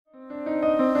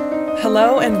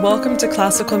Hello and welcome to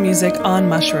Classical Music on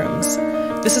Mushrooms.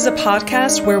 This is a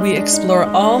podcast where we explore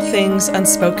all things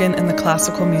unspoken in the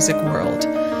classical music world.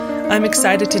 I'm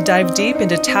excited to dive deep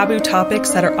into taboo topics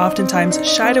that are oftentimes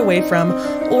shied away from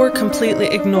or completely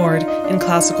ignored in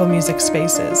classical music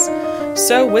spaces.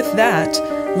 So with that,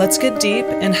 let's get deep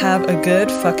and have a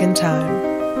good fucking time.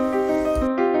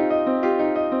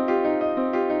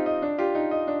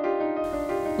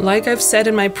 Like I've said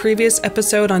in my previous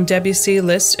episode on Debussy,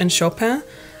 Liszt, and Chopin,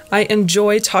 I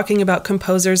enjoy talking about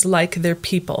composers like they're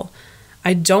people.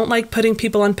 I don't like putting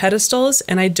people on pedestals,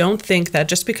 and I don't think that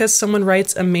just because someone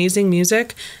writes amazing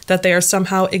music, that they are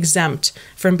somehow exempt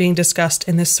from being discussed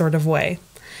in this sort of way.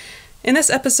 In this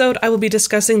episode, I will be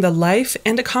discussing the life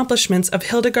and accomplishments of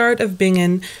Hildegard of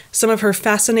Bingen, some of her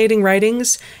fascinating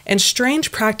writings, and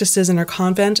strange practices in her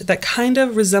convent that kind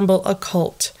of resemble a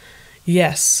cult.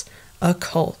 Yes, a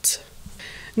cult.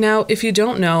 Now, if you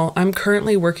don't know, I'm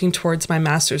currently working towards my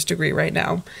master's degree right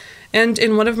now. And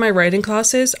in one of my writing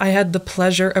classes, I had the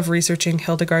pleasure of researching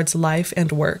Hildegard's life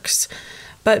and works.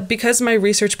 But because my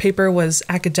research paper was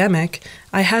academic,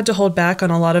 I had to hold back on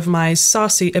a lot of my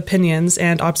saucy opinions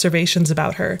and observations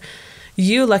about her.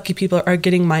 You lucky people are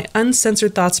getting my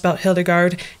uncensored thoughts about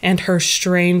Hildegard and her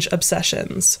strange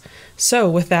obsessions. So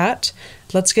with that,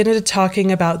 let's get into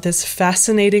talking about this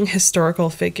fascinating historical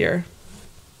figure.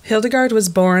 Hildegard was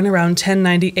born around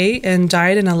 1098 and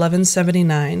died in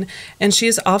 1179, and she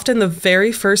is often the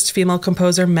very first female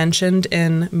composer mentioned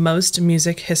in most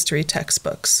music history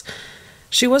textbooks.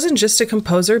 She wasn't just a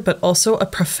composer, but also a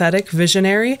prophetic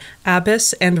visionary,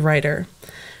 abbess, and writer.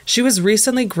 She was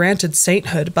recently granted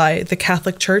sainthood by the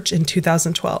Catholic Church in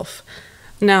 2012.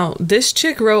 Now, this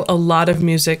chick wrote a lot of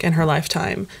music in her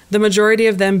lifetime, the majority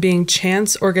of them being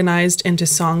chants organized into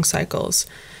song cycles.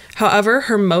 However,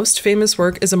 her most famous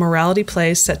work is a morality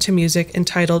play set to music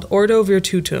entitled Ordo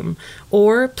Virtutum,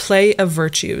 or Play of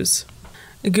Virtues.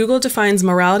 Google defines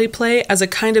morality play as a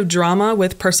kind of drama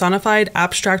with personified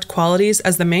abstract qualities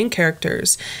as the main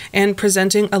characters, and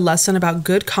presenting a lesson about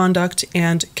good conduct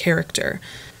and character.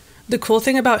 The cool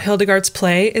thing about Hildegard's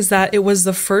play is that it was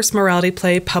the first morality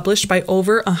play published by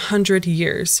over 100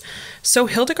 years, so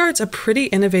Hildegard's a pretty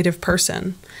innovative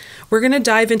person. We're going to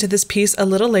dive into this piece a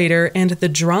little later and the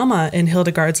drama in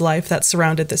Hildegard's life that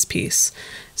surrounded this piece.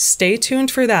 Stay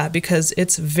tuned for that because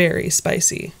it's very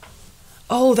spicy.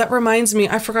 Oh, that reminds me,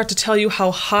 I forgot to tell you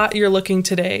how hot you're looking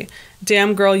today.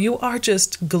 Damn girl, you are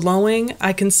just glowing.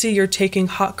 I can see you're taking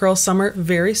hot girl summer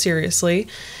very seriously.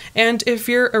 And if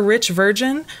you're a rich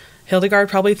virgin, Hildegard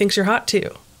probably thinks you're hot too.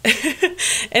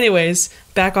 Anyways,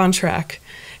 back on track.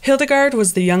 Hildegard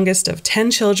was the youngest of 10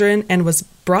 children and was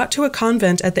brought to a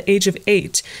convent at the age of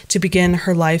 8 to begin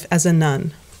her life as a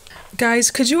nun. Guys,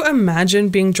 could you imagine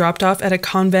being dropped off at a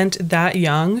convent that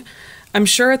young? I'm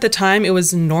sure at the time it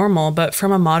was normal, but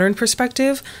from a modern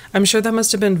perspective, I'm sure that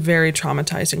must have been very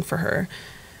traumatizing for her.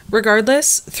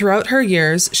 Regardless, throughout her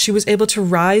years, she was able to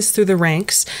rise through the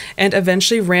ranks and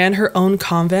eventually ran her own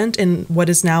convent in what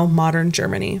is now modern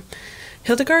Germany.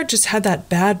 Hildegard just had that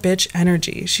bad bitch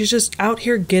energy. She's just out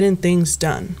here getting things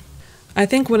done. I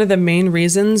think one of the main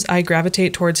reasons I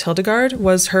gravitate towards Hildegard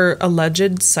was her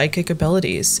alleged psychic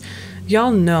abilities.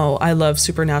 Y'all know I love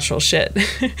supernatural shit.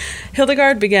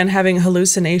 Hildegard began having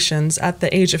hallucinations at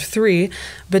the age of 3,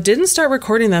 but didn't start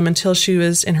recording them until she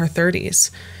was in her 30s.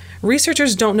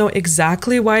 Researchers don't know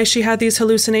exactly why she had these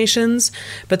hallucinations,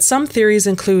 but some theories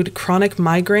include chronic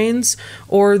migraines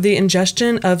or the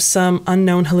ingestion of some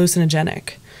unknown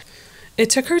hallucinogenic. It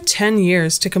took her 10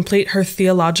 years to complete her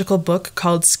theological book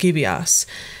called Scivias.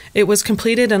 It was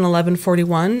completed in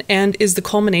 1141 and is the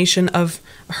culmination of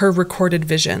her recorded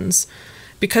visions.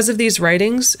 Because of these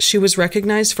writings, she was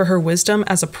recognized for her wisdom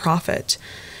as a prophet.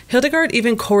 Hildegard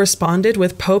even corresponded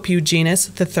with Pope Eugenius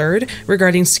III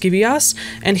regarding Scivias,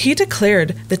 and he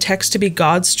declared the text to be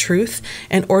God's truth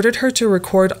and ordered her to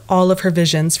record all of her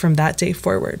visions from that day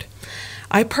forward.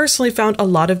 I personally found a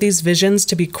lot of these visions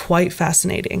to be quite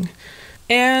fascinating.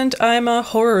 And I'm a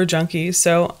horror junkie,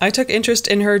 so I took interest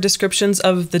in her descriptions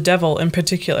of the devil in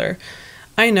particular.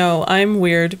 I know, I'm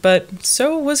weird, but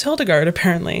so was Hildegard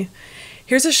apparently.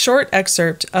 Here's a short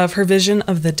excerpt of her vision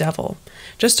of the devil.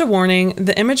 Just a warning,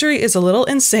 the imagery is a little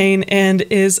insane and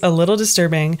is a little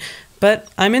disturbing, but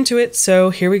I'm into it,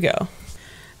 so here we go.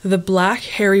 The black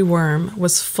hairy worm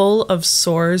was full of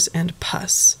sores and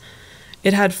pus.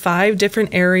 It had 5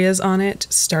 different areas on it,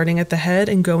 starting at the head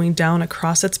and going down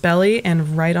across its belly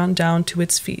and right on down to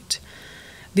its feet.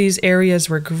 These areas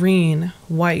were green,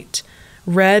 white,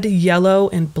 red, yellow,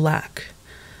 and black.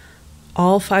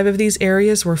 All 5 of these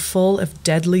areas were full of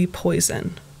deadly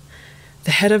poison.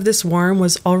 The head of this worm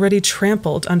was already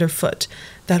trampled underfoot,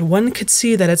 that one could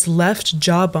see that its left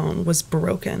jawbone was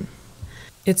broken.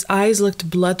 Its eyes looked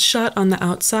bloodshot on the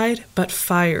outside, but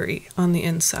fiery on the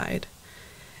inside.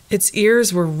 Its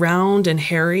ears were round and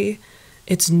hairy.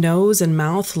 Its nose and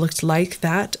mouth looked like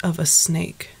that of a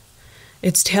snake.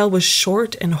 Its tail was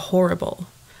short and horrible.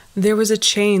 There was a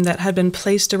chain that had been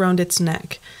placed around its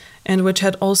neck, and which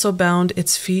had also bound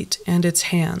its feet and its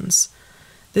hands.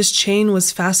 This chain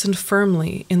was fastened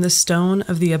firmly in the stone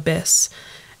of the abyss,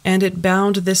 and it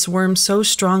bound this worm so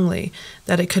strongly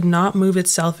that it could not move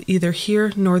itself either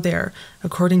here nor there,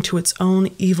 according to its own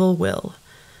evil will.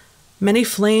 Many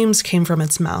flames came from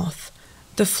its mouth.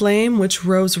 The flame, which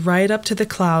rose right up to the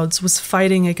clouds, was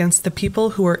fighting against the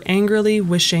people who were angrily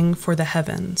wishing for the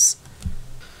heavens.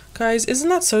 Guys, isn't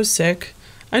that so sick?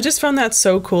 I just found that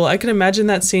so cool. I can imagine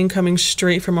that scene coming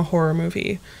straight from a horror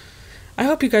movie. I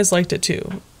hope you guys liked it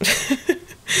too.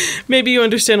 Maybe you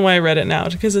understand why I read it now,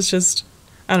 because it's just,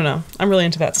 I don't know, I'm really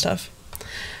into that stuff.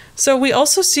 So we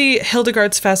also see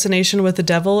Hildegard's fascination with the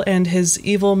devil and his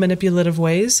evil manipulative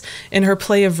ways in her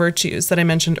play of virtues that I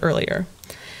mentioned earlier.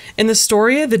 In the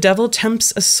story, the devil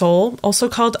tempts a soul, also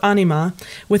called anima,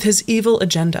 with his evil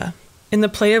agenda. In the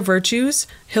play of virtues,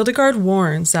 Hildegard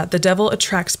warns that the devil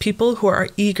attracts people who are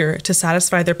eager to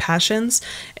satisfy their passions,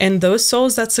 and those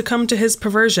souls that succumb to his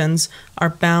perversions are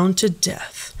bound to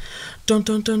death. Dun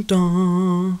dun dun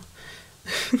dun.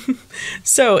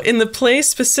 So, in the play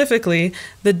specifically,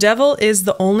 the devil is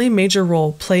the only major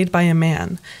role played by a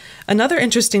man. Another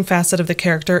interesting facet of the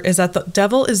character is that the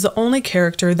devil is the only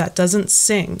character that doesn't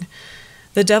sing.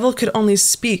 The devil could only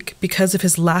speak because of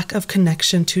his lack of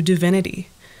connection to divinity.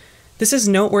 This is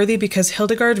noteworthy because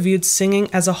Hildegard viewed singing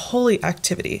as a holy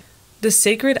activity. The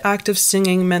sacred act of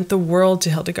singing meant the world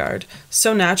to Hildegard,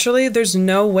 so naturally there's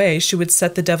no way she would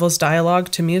set the devil's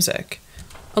dialogue to music.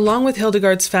 Along with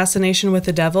Hildegard's fascination with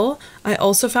the devil, I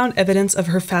also found evidence of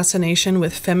her fascination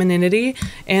with femininity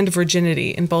and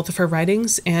virginity in both of her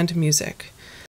writings and music.